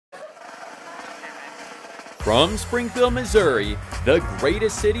From Springfield, Missouri, the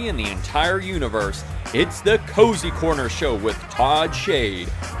greatest city in the entire universe, it's the Cozy Corner Show with Todd Shade.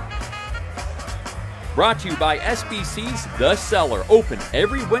 Brought to you by SBC's The Cellar, open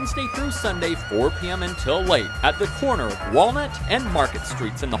every Wednesday through Sunday, 4 p.m. until late, at the corner of Walnut and Market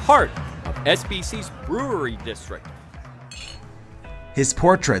Streets in the heart of SBC's Brewery District. His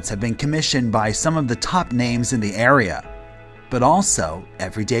portraits have been commissioned by some of the top names in the area, but also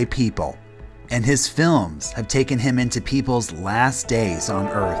everyday people. And his films have taken him into people's last days on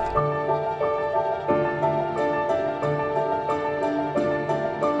Earth.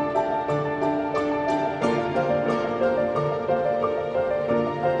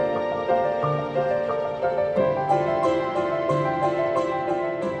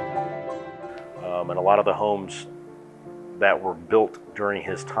 And a lot of the homes that were built during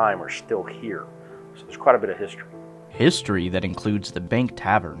his time are still here. So there's quite a bit of history. History that includes the Bank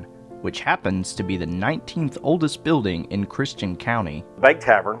Tavern, which happens to be the 19th oldest building in Christian County. The Bank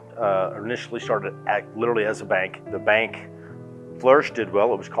Tavern initially started literally as a bank. The bank flourished, did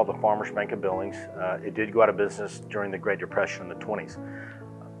well. It was called the Farmers Bank of Billings. It did go out of business during the Great Depression in the 20s.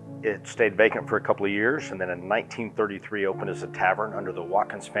 It stayed vacant for a couple of years, and then in 1933 opened as a tavern under the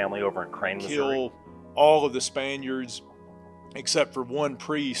Watkins family over in Crane, Missouri. Kill all of the Spaniards except for one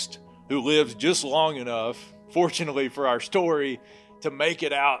priest who lived just long enough, fortunately for our story, to make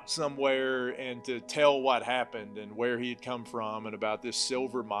it out somewhere and to tell what happened and where he had come from and about this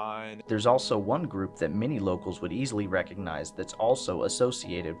silver mine. There's also one group that many locals would easily recognize that's also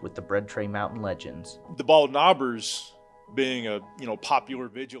associated with the Bread Tray Mountain legends. The Bald Knobbers being a popular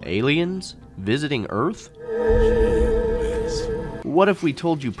vigil. Aliens visiting Earth? What if we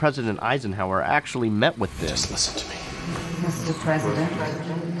told you President Eisenhower actually met with this? Just listen to me. Mr. President,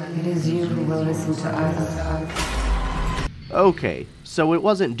 it is you who will listen to us. Okay, so it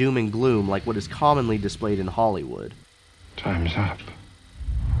wasn't doom and gloom like what is commonly displayed in Hollywood. Time's up.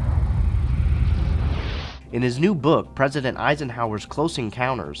 In his new book, President Eisenhower's Close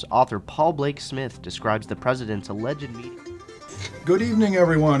Encounters, author Paul Blake Smith describes the president's alleged meeting. Good evening,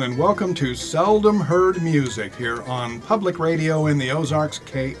 everyone, and welcome to Seldom Heard Music here on Public Radio in the Ozarks,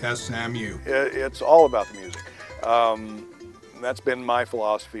 KSMU. It's all about the music. That's been my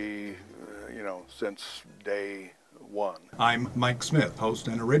philosophy, since day one. I'm Mike Smith, host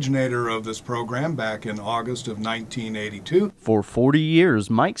and originator of this program back in August of 1982. For 40 years,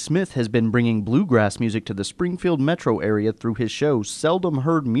 Mike Smith has been bringing bluegrass music to the Springfield metro area through his show Seldom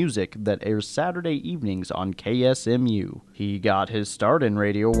Heard Music that airs Saturday evenings on KSMU. He got his start in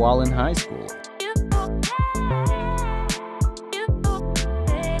radio while in high school.